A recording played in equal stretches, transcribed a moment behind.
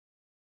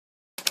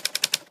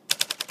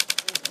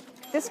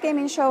This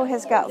gaming show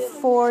has got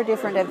 4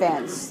 different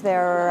events.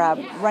 They're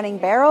running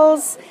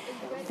barrels,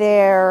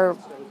 they're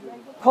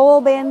pole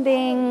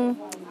bending,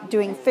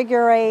 doing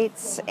figure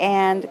eights,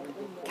 and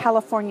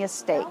California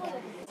steak.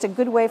 It's a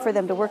good way for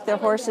them to work their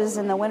horses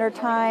in the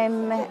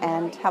wintertime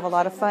and have a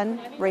lot of fun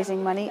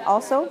raising money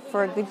also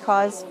for a good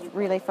cause,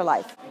 Relay for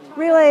Life.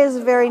 Relay is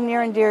very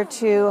near and dear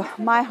to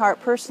my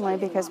heart personally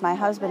because my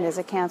husband is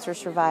a cancer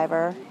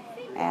survivor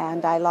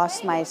and I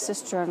lost my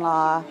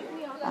sister-in-law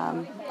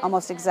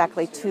almost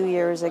exactly 2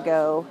 years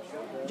ago,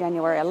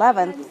 January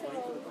 11th,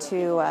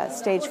 to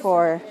stage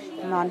 4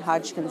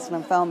 non-Hodgkin's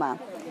lymphoma.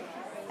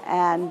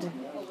 And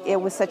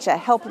it was such a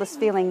helpless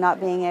feeling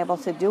not being able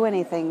to do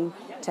anything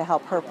to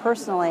help her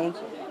personally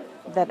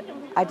that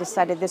I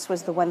decided this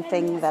was the one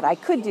thing that I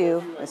could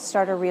do, was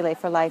start a Relay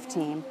for Life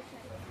team.